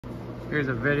Here's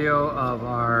a video of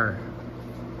our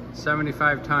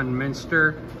 75-ton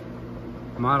Minster,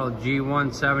 model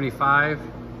G1-75,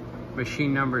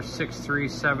 machine number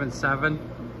 6377.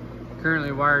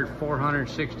 Currently wired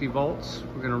 460 volts.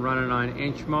 We're going to run it on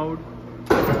inch mode.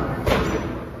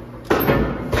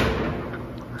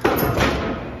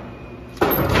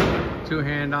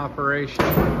 Two-hand operation.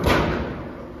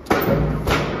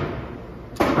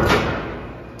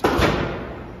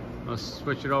 Let's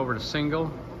switch it over to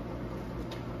single.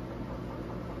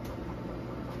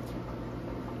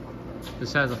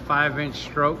 This has a 5-inch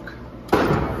stroke.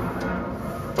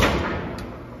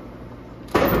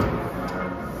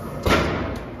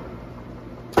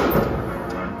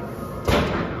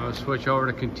 I'll switch over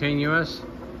to continuous.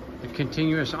 The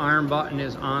continuous arm button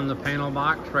is on the panel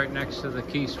box right next to the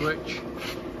key switch.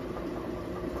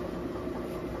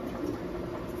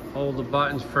 Hold the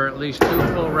buttons for at least 2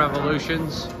 full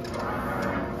revolutions.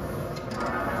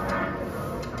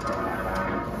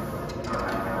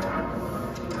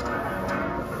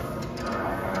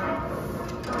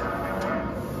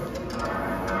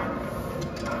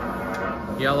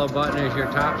 Yellow button is your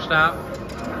top stop.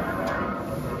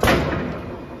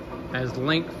 Has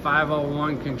Link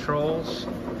 501 controls.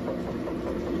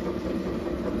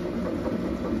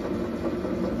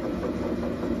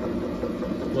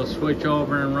 We'll switch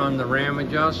over and run the ram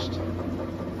adjust.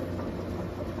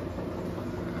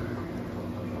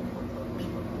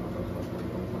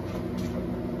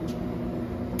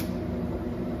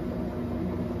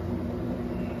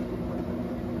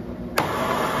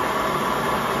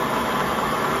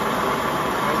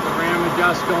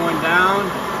 Just going down.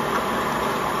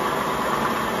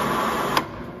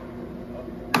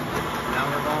 Now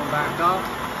we're going back up.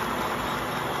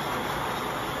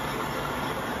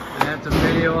 And that's a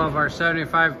video of our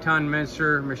 75-ton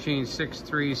Minster machine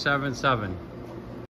 6377.